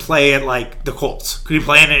Mason play at the Colts? Could he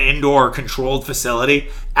play in an indoor controlled facility?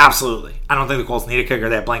 Absolutely. I don't think the Colts need a kicker.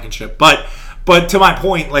 They have Blankenship, but to my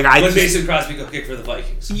point, Would Mason Crosby go kick for the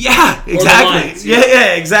Vikings? Yeah, exactly. Lions,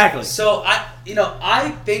 yeah, exactly. So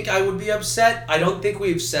I think I would be upset. I don't think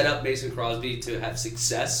we've set up Mason Crosby to have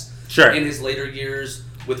success in his later years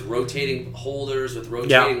with rotating holders, with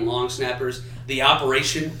rotating long snappers. The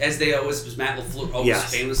operation, as Matt LaFleur always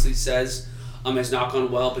famously says, has not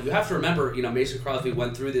gone well. But you have to remember, Mason Crosby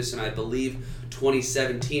went through this, and I believe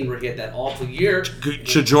 2017, where he had that awful year.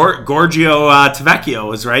 Giorgio Tavecchio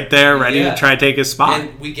was right there, ready to try to take his spot.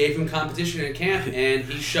 And we gave him competition in camp, and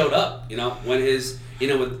he showed up.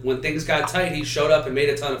 When things got tight, he showed up and made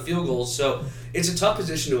a ton of field goals. So it's a tough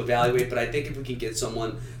position to evaluate, but I think if we can get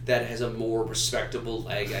someone that has a more respectable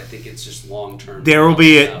leg, I think it's just long term. There will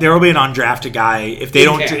be an undrafted guy. If they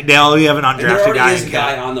don't, they'll have an undrafted guy. Is a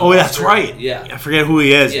guy on the roster. That's right. Yeah, I forget who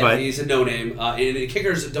he is, but he's a no name. And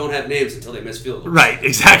kickers don't have names until they miss field goals. Right.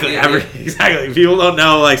 Exactly. Exactly. People don't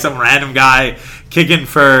know some random guy kicking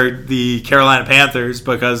for the Carolina Panthers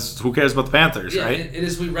because who cares about the Panthers, right? And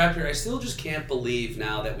as we wrap here, I still just can't believe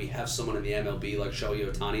now that we have someone in the MLB like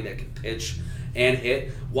Shohei Ohtani that can pitch and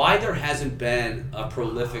hit, why there hasn't been a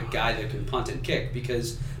prolific guy that can punt and kick.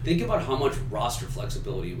 Because think about how much roster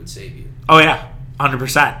flexibility it would save you. Oh, yeah.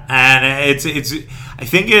 100%. And it's I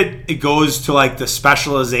think it goes to the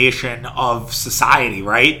specialization of society,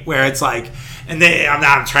 right? Where it's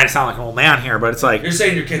I'm trying to sound like an old man here, but it's you're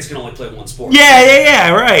saying your kids can only play one sport.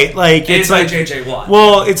 Yeah, right. It's like JJ Watt.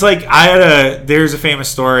 Well, it's there's a famous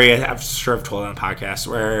story, I'm sure I've told it on a podcast,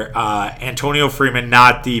 where Antonio Freeman,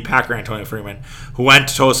 not the Packer Antonio Freeman, who went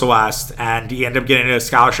to Tulsa West, and he ended up getting a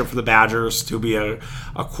scholarship for the Badgers to be a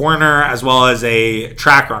corner as well as a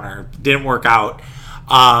track runner. Didn't work out.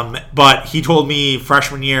 But he told me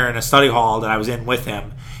freshman year in a study hall that I was in with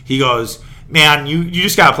him, he goes, man, you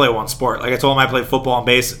just got to play one sport. I told him I played football and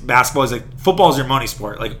basketball. He's football's your money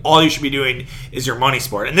sport. All you should be doing is your money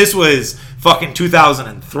sport. And this was fucking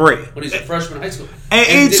 2003. When he's a freshman in high school.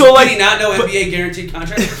 And did he not know NBA guaranteed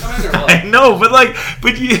contracts were coming, or what? I know, but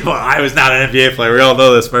I was not an NBA player. We all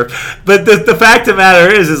know this, Murph. But the fact of the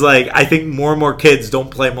matter is I think more and more kids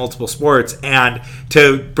don't play multiple sports. And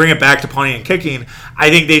to bring it back to punting and kicking, I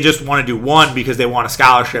think they just want to do one because they want a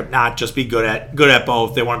scholarship, not just be good at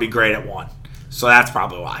both. They want to be great at one. So that's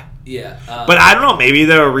probably why. Yeah. But I don't know. Maybe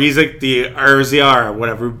the Arzia or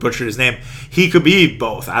whatever, butchered his name, he could be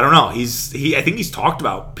both. I don't know. I think he's talked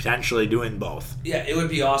about potentially doing both. Yeah, it would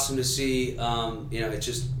be awesome to see. It's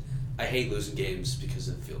just, I hate losing games because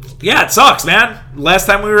of field goal. Yeah, it sucks, man. Last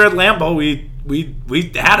time we were at Lambeau, we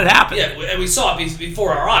had it happen. Yeah, and we saw it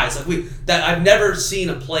before our eyes. I've never seen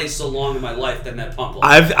a play so long in my life than that punt block.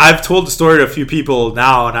 I've told the story to a few people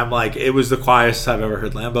now, and I'm it was the quietest I've ever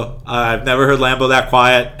heard Lambeau. I've never heard Lambeau that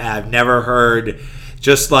quiet. I've never heard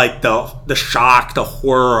just the shock, the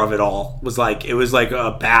horror of it all. It was like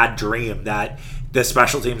a bad dream that the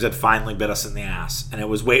special teams had finally bit us in the ass, and it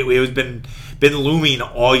was been looming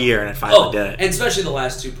all year, and it finally did it. And especially the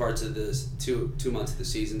last two parts of this 2 months of the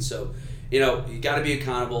season. So. You got to be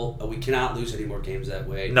accountable. We cannot lose any more games that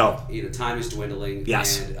way. No. Time is dwindling.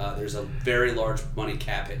 Yes. And there's a very large money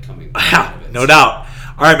cap hit coming. No doubt.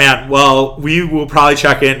 All right, man. Well, we will probably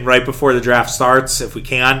check in right before the draft starts if we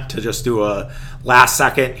can to just do a last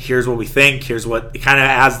second. Here's what we think. Here's what it kind of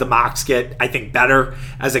as the mocks get, I think, better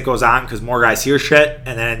as it goes on because more guys hear shit.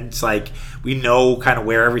 And then it's we know kind of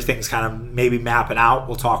where everything's kind of maybe mapping out.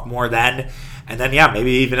 We'll talk more then. And then,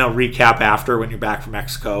 maybe even a recap after when you're back from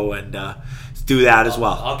Mexico and do that as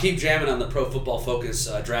well. I'll keep jamming on the Pro Football Focus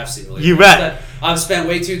draft simulator. You bet. I've spent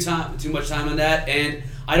way too much time on that, and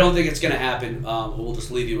I don't think it's going to happen. We'll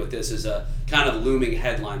just leave you with this as a kind of looming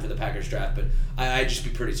headline for the Packers draft, but I'd just be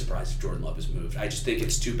pretty surprised if Jordan Love is moved. I just think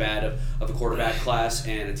it's too bad of a quarterback class,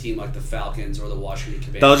 and a team like the Falcons or the Washington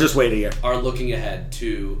Commanders. They'll just wait a year. Are looking ahead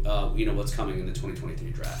to what's coming in the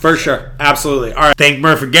 2023 draft. For sure. Absolutely. All right. Thank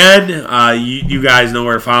Murph again. You guys know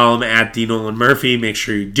where to follow him at D. Nolan Murphy. Make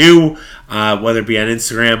sure you do, whether it be on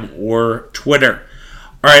Instagram or Twitter.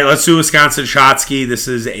 All right, let's do Wisconsin Shotsky. This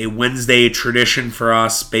is a Wednesday tradition for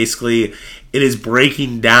us. Basically, it is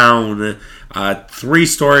breaking down 3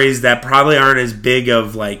 stories that probably aren't as big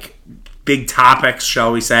of big topics,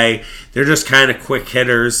 shall we say. They're just kind of quick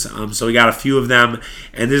hitters. So we got a few of them,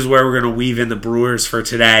 and this is where we're going to weave in the Brewers for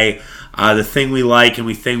today. The thing we like and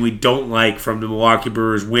the thing we don't like from the Milwaukee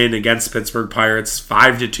Brewers win against the Pittsburgh Pirates,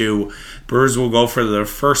 5-2. Brewers will go for their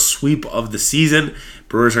first sweep of the season.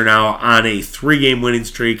 Brewers are now on a 3-game winning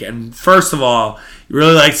streak. And first of all, you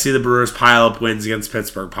really like to see the Brewers pile up wins against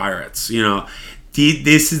Pittsburgh Pirates.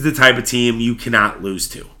 This is the type of team you cannot lose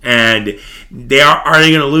to. And are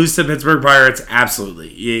they going to lose to Pittsburgh Pirates? Absolutely.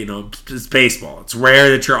 It's baseball. It's rare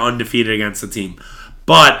that you're undefeated against a team.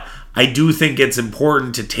 But I do think it's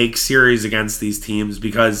important to take series against these teams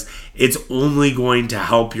because it's only going to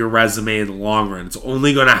help your resume in the long run. It's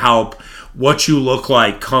only going to help what you look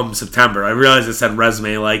like come September. I realize I said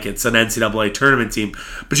resume like it's an NCAA tournament team,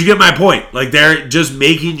 but you get my point. Like, they're just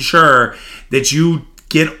making sure that you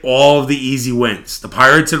get all of the easy wins. The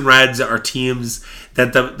Pirates and Reds are teams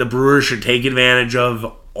that the Brewers should take advantage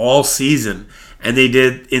of all season, and they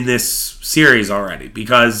did in this series already,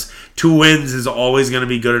 because 2 wins is always going to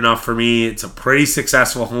be good enough for me. It's a pretty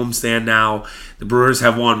successful homestand now. The Brewers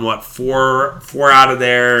have won, 4 out of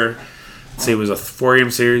their, let's see, it was a 4-game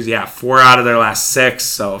series. Yeah, 4 out of their last 6.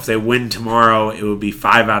 So if they win tomorrow, it would be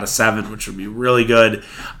 5 out of 7, which would be really good.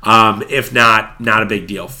 If not a big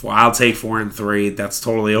deal. I'll take 4-3. That's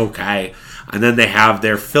totally okay. And then they have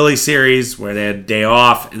their Philly series where they had a day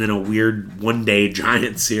off, and then a weird one-day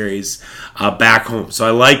Giants series back home.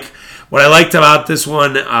 So what I liked about this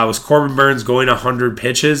one was Corbin Burnes going 100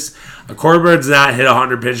 pitches. Corbin Burnes not hit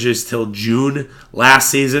 100 pitches till June last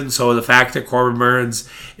season, so the fact that Corbin Burnes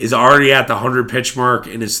is already at the 100 pitch mark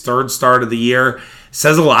in his 3rd start of the year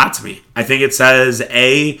says a lot to me. I think it says,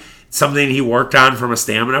 A, something he worked on from a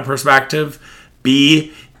stamina perspective.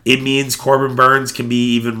 B, it means Corbin Burnes can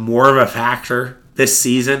be even more of a factor this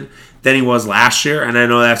season than he was last year. And I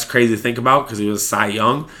know that's crazy to think about because he was Cy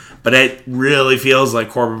Young, but it really feels like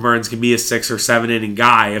Corbin Burnes can be a 6 or 7 inning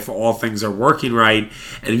guy if all things are working right.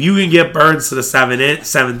 And if you can get Burnes to the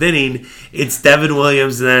 7th inning, it's Devin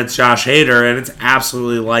Williams and then it's Josh Hader, and it's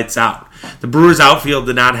absolutely lights out. The Brewers outfield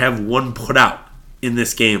did not have one put out in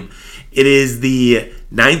this game. It is the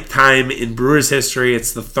 9th time in Brewers history.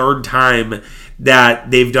 It's the 3rd time that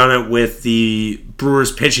they've done it with the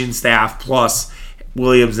Brewers pitching staff plus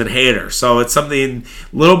Williams and Hader. So it's something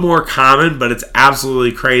a little more common, but it's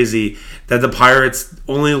absolutely crazy that the Pirates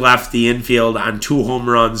only left the infield on 2 home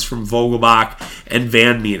runs from Vogelbach and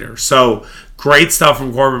Van Meter. So great stuff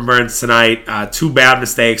from Corbin Burnes tonight. 2 bad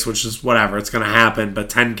mistakes, which is whatever. It's going to happen, but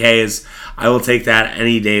 10 Ks, I will take that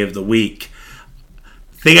any day of the week.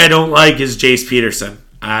 Thing I don't like is Jace Peterson.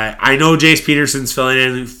 I know Jace Peterson's filling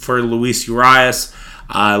in for Luis Urias.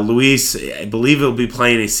 Luis, I believe he'll be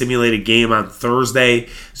playing a simulated game on Thursday,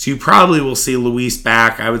 so you probably will see Luis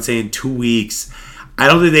back, I would say, in 2 weeks. I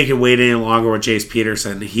don't think they can wait any longer with Jace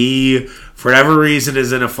Peterson. He, for whatever reason,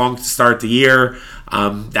 is in a funk to start the year.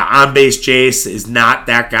 The on-base Jace is not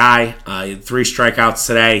that guy. He had 3 strikeouts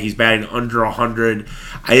today. He's batting under 100.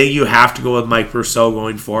 I think you have to go with Mike Brousseau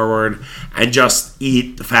going forward and just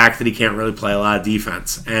eat the fact that he can't really play a lot of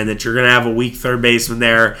defense and that you're going to have a weak third baseman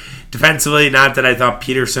there. Defensively, not that I thought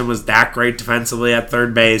Peterson was that great defensively at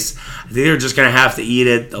third base. I think they're just going to have to eat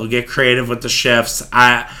it. They'll get creative with the shifts.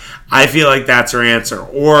 I feel like that's their answer.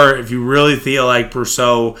 Or if you really feel like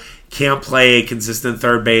Brousseau can't play a consistent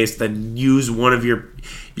third base, then use one of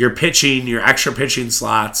your pitching, your extra pitching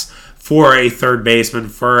slots for a third baseman,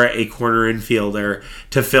 for a corner infielder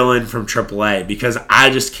to fill in from AAA, because I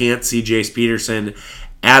just can't see Jace Peterson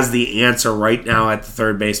as the answer right now at the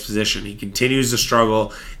third base position. He continues to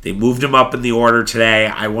struggle. They moved him up in the order today.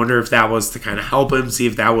 I wonder if that was to kind of help him, see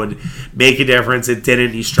if that would make a difference. It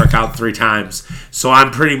didn't. He struck out 3 times. So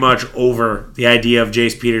I'm pretty much over the idea of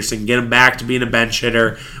Jace Peterson. Get him back to being a bench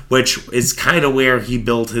hitter, which is kind of where he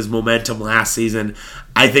built his momentum last season.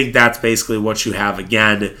 I think that's basically what you have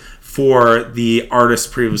again for the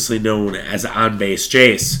artist previously known as on-base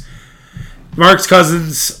Jace. Mark's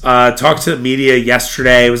Cousins talked to the media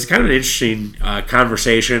yesterday. It was kind of an interesting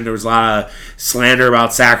conversation. There was a lot of slander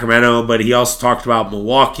about Sacramento, but he also talked about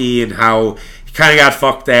Milwaukee and how he kind of got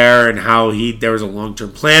fucked there and how there was a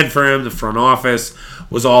long-term plan for him. The front office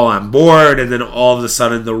was all on board, and then all of a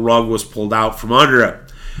sudden the rug was pulled out from under him.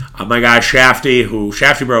 My guy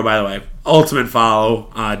Shafty Bro, by the way, ultimate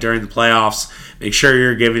follow during the playoffs. Make sure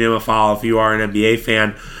you're giving him a follow if you are an NBA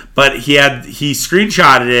fan. But he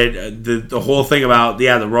screenshotted it, the whole thing about,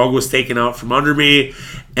 the rug was taken out from under me,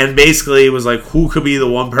 and basically it was like, who could be the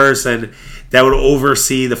one person that would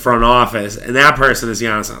oversee the front office? And that person is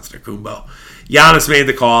Giannis Antetokounmpo. Giannis made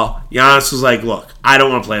the call. Giannis was like, look, I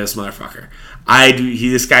don't want to play this motherfucker.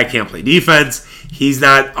 This guy can't play defense. He's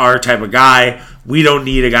not our type of guy. We don't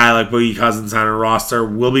need a guy like Boogie Cousins on our roster.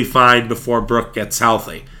 We'll be fine before Brook gets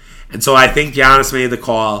healthy. And so I think Giannis made the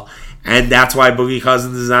call, and that's why Boogie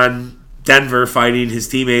Cousins is on Denver fighting his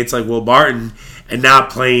teammates like Will Barton and not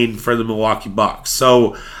playing for the Milwaukee Bucks.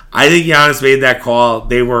 So I think Giannis made that call.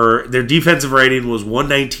 Their defensive rating was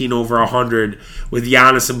 119 over 100 with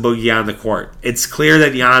Giannis and Boogie on the court. It's clear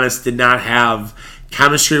that Giannis did not have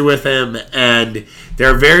chemistry with him, and there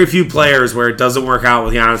are very few players where it doesn't work out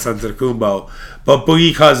with Giannis Antetokounmpo, but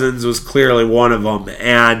Boogie Cousins was clearly one of them.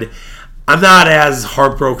 And I'm not as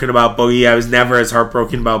heartbroken about Boogie. I was never as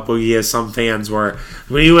heartbroken about Boogie as some fans were.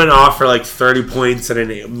 When he went off for like 30 points in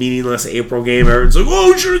a meaningless April game, everyone's like,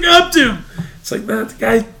 "Oh, we should have got to him." It's like, man,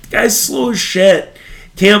 the guy's slow as shit.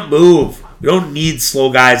 Can't move. We don't need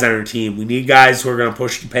slow guys on our team. We need guys who are going to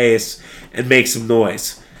push the pace and make some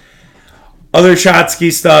noise. Other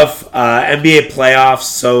Shotsky stuff, NBA playoffs.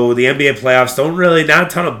 So the NBA playoffs not a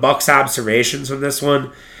ton of Bucks observations from this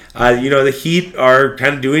one. The Heat are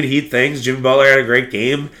kind of doing Heat things. Jimmy Butler had a great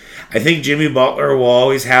game. I think Jimmy Butler will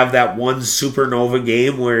always have that one supernova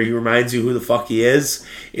game where he reminds you who the fuck he is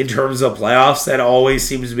in terms of playoffs. That always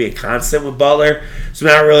seems to be a constant with Butler. So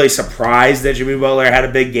I'm not really surprised that Jimmy Butler had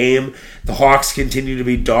a big game. The Hawks continue to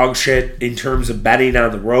be dog shit in terms of betting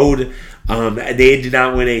on the road. They did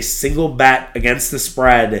not win a single bet against the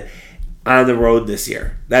spread on the road this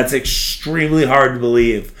year. That's extremely hard to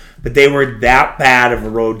believe. But they were that bad of a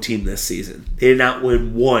road team this season. They did not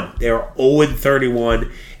win one. They were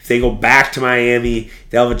 0-31. If they go back to Miami,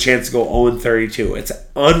 they'll have a chance to go 0-32. It's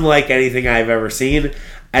unlike anything I've ever seen.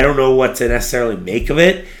 I don't know what to necessarily make of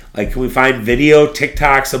it. Like, can we find video,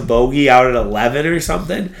 TikToks of Bogey out at 11 or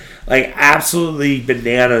something? Like, absolutely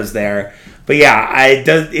bananas there. But yeah, it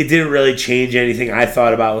didn't really change anything I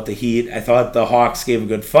thought about with the Heat. I thought the Hawks gave a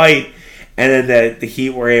good fight. And then the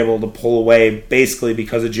Heat were able to pull away basically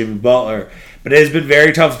because of Jimmy Butler. But it has been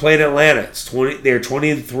very tough to play in Atlanta. They're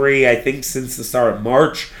 20-3, I think, since the start of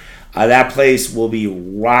March. That place will be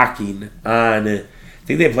rocking on, I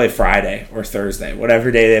think they play Friday or Thursday,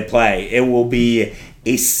 whatever day they play. It will be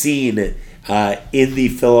a scene in the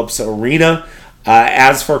Phillips Arena.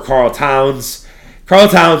 As for Karl Towns,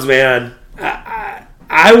 man,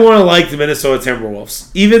 I want to like the Minnesota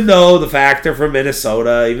Timberwolves. Even though the fact they're from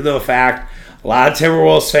Minnesota, even though the fact a lot of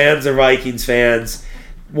Timberwolves fans are Vikings fans,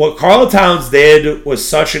 what Karl Towns did was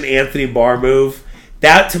such an Anthony Barr move.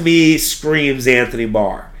 That, to me, screams Anthony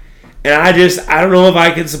Barr. And I don't know if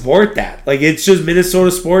I can support that. Like, it's just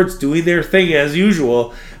Minnesota sports doing their thing as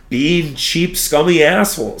usual, being cheap, scummy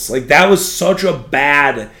assholes. Like, that was such a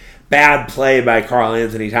bad play by Karl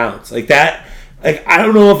Anthony Towns. Like, that, like, I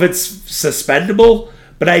don't know if it's suspendable,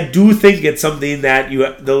 but I do think it's something that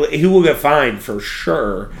he will get fined for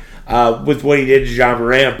sure with what he did to John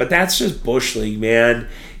Morant. But that's just Bush League, man.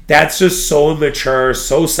 That's just so immature,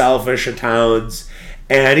 so selfish of Towns.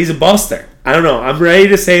 And he's a buster. I don't know. I'm ready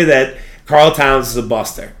to say that Karl Towns is a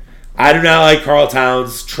buster. I do not like Karl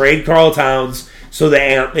Towns. Trade Karl Towns so the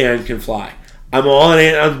Ant-Man can fly. I'm all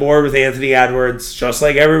on board with Anthony Edwards, just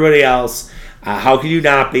like everybody else. How can you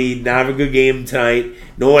not be? Not have a good game tonight.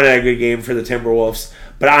 No one had a good game for the Timberwolves.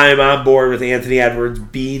 But I am on board with Anthony Edwards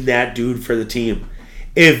being that dude for the team.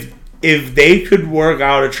 If they could work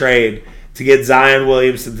out a trade to get Zion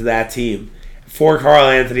Williamson to that team for Karl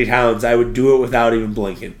Anthony Towns, I would do it without even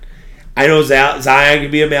blinking. I know Zion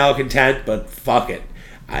can be a malcontent, but fuck it.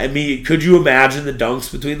 I mean, could you imagine the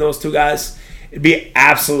dunks between those two guys? It'd be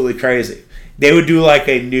absolutely crazy. They would do like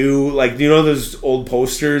a new, like, you know those old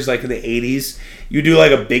posters like in the 80s? You do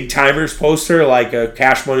like a Big Timers poster, like a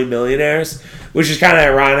Cash Money Millionaires, which is kind of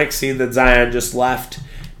ironic seeing that Zion just left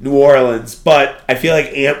New Orleans. But I feel like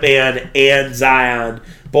Ant-Man and Zion,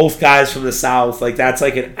 both guys from the South, like that's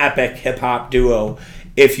like an epic hip-hop duo,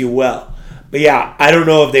 if you will. But yeah, I don't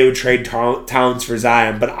know if they would trade Towns for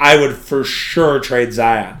Zion, but I would for sure trade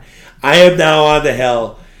Zion. I am now on the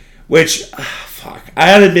hill, which, fuck, I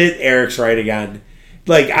gotta admit Eric's right again.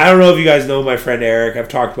 Like, I don't know if you guys know my friend Eric. I've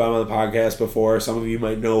talked about him on the podcast before. Some of you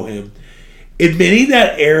might know him. Admitting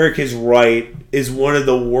that Eric is right is one of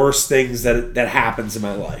the worst things that happens in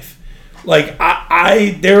my life. Like,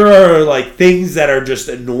 there are, like, things that are just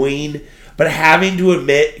annoying, but having to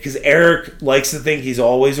admit, because Eric likes to think he's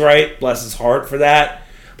always right, bless his heart for that,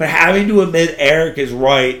 but having to admit Eric is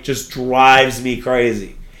right just drives me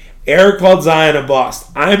crazy. Eric called Zion a bust.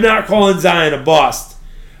 I'm not calling Zion a bust,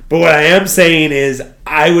 but what I am saying is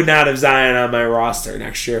I would not have Zion on my roster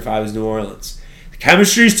next year if I was New Orleans. The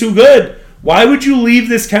chemistry is too good. Why would you leave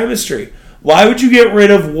this chemistry? Why would you get rid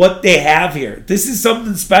of what they have here? This is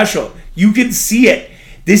something special. You can see it.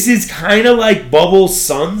 this is kind of like Bubble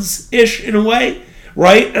Suns-ish in a way,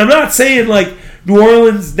 right? And I'm not saying like New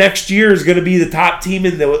Orleans next year is going to be the top team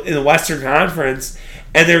in the Western Conference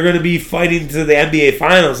and they're going to be fighting to the NBA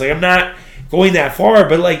Finals. Like, I'm not going that far,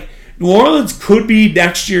 but like New Orleans could be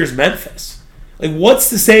next year's Memphis. Like, what's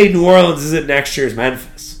to say New Orleans isn't next year's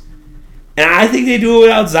Memphis? And I think they do it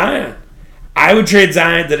without Zion. I would trade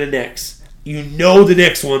Zion to the Knicks. You know the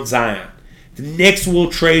Knicks want Zion. The Knicks will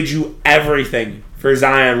trade you everything for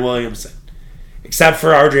Zion Williamson, except for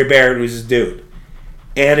RJ Barrett, who's his dude.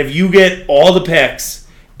 And if you get all the picks,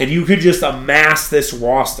 and you could just amass this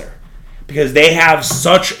roster, because they have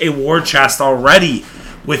such a war chest already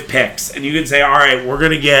with picks, and you can say, all right, we're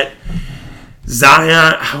going to get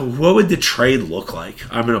Zion. What would the trade look like?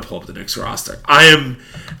 I'm going to pull up the Knicks roster.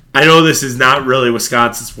 I know this is not really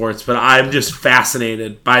Wisconsin sports, but I'm just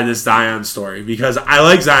fascinated by this Zion story because I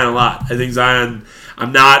like Zion a lot. I think Zion,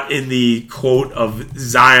 I'm not in the quote of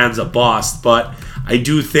Zion's a bust, but I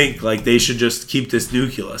do think like they should just keep this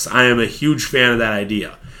nucleus. I am a huge fan of that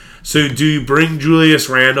idea. So do you bring Julius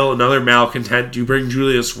Randle, another malcontent? Do you bring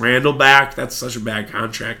Julius Randle back? That's such a bad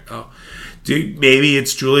contract, though. Maybe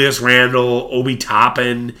it's Julius Randle, Obi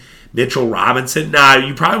Toppin, Mitchell Robinson. Nah,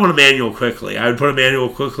 you probably want Emmanuel Quickley. I would put Emmanuel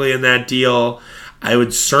Quickley in that deal. I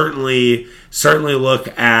would certainly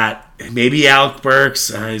look at maybe Alec Burks.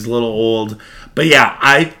 He's a little old. But yeah,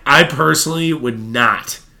 I personally would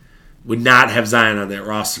not have Zion on that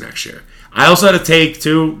roster next year. I also had a take,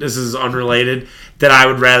 too, this is unrelated, that I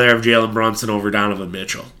would rather have Jalen Brunson over Donovan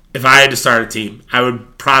Mitchell. If I had to start a team, I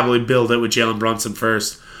would probably build it with Jalen Brunson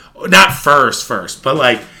first. Not first, but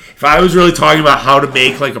like if I was really talking about how to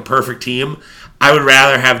make like a perfect team, I would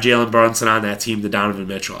rather have Jalen Brunson on that team than Donovan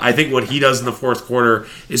Mitchell. I think what he does in the fourth quarter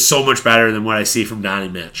is so much better than what I see from Donnie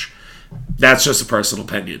Mitch. That's just a personal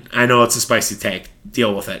opinion. I know it's a spicy take.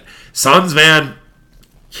 Deal with it. Suns, man,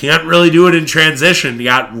 can't really do it in transition. He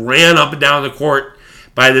got ran up and down the court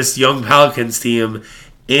by this young Pelicans team,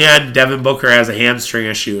 and Devin Booker has a hamstring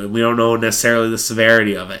issue, and we don't know necessarily the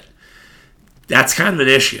severity of it. That's kind of an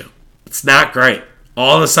issue. It's not great.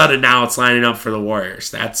 All of a sudden now it's lining up for the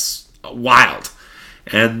Warriors. That's wild.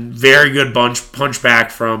 And very good punch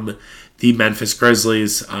back from the Memphis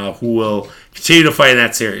Grizzlies, who will continue to fight in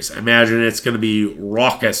that series. I imagine it's going to be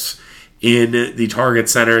raucous in the Target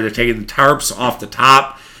Center. They're taking the tarps off the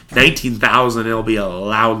top. 19,000. It'll be a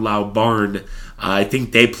loud barn. I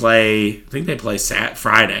think they play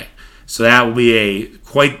Friday. So that will be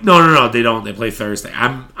no, they don't. They play Thursday.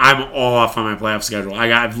 I'm all off on my playoff schedule.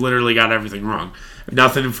 I've literally got everything wrong.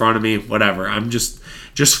 Nothing in front of me, whatever. I'm just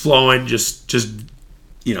flowing, just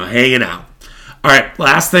hanging out. All right,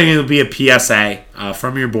 last thing, it'll be a PSA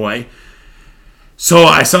from your boy. So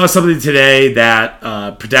I saw something today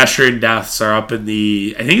that pedestrian deaths are up in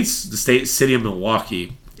I think it's the city of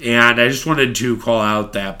Milwaukee. And I just wanted to call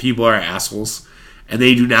out that people are assholes and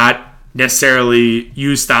they do not necessarily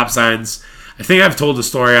use stop signs. I think I've told the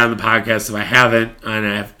story on the podcast. If I haven't, and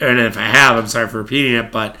if I have, I'm sorry for repeating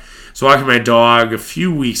it, but I was walking my dog a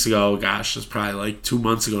few weeks ago. Gosh, it's probably like 2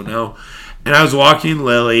 months ago now. And I was walking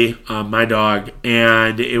Lily, my dog,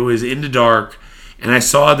 and it was in the dark. And I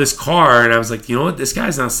saw this car, and I was like, you know what? This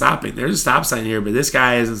guy's not stopping. There's a stop sign here, but this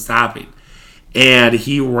guy isn't stopping. And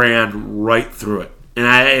he ran right through it. And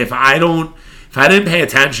if I didn't pay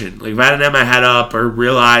attention, like if I didn't have my head up or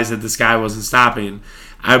realize that this guy wasn't stopping,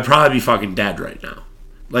 I would probably be fucking dead right now.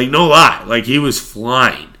 Like, no lie. Like, he was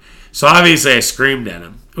flying. So obviously I screamed at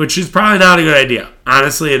him, which is probably not a good idea.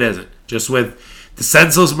 Honestly, it isn't. Just with the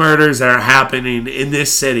senseless murders that are happening in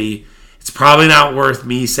this city, it's probably not worth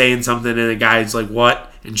me saying something and the guy's like,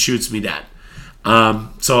 what? And shoots me dead.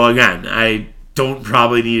 So again, I don't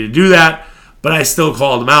probably need to do that, but I still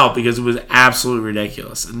called him out because it was absolutely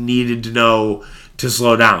ridiculous and needed to know to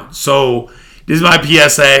slow down. So this is my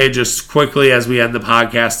PSA just quickly as we end the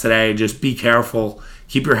podcast today. Just be careful.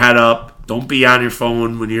 Keep your head up. Don't be on your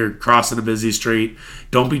phone when you're crossing a busy street.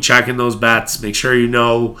 Don't be checking those bets. Make sure you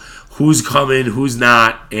know who's coming, who's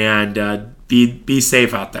not, and be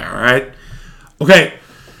safe out there, all right? Okay,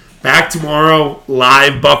 back tomorrow.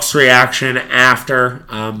 Live Bucks reaction after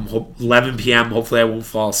 11 p.m. Hopefully I won't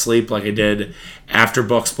fall asleep like I did after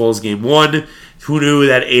Bucks Bulls Game 1. Who knew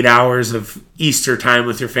that 8 hours of Easter time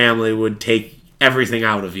with your family would take everything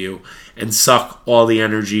out of you and suck all the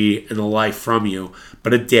energy and the life from you?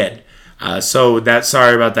 But it did.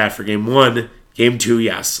 Sorry about that for Game 1. Game 2,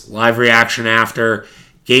 yes. Live reaction after.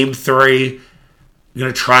 Game 3, I'm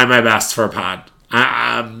going to try my best for a pod.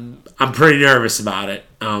 I'm pretty nervous about it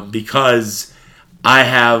because I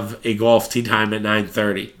have a golf tee time at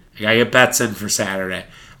 9:30. I got to get bets in for Saturday.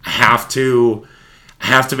 I have to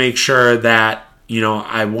make sure that,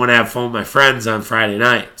 I want to have fun with my friends on Friday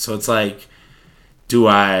night. So it's like, do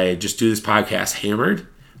I just do this podcast hammered?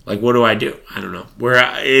 Like, what do I do? I don't know.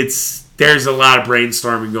 There's a lot of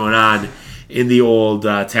brainstorming going on in the old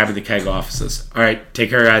Tapping the Keg offices. All right, take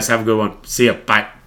care, guys. Have a good one. See ya. Bye.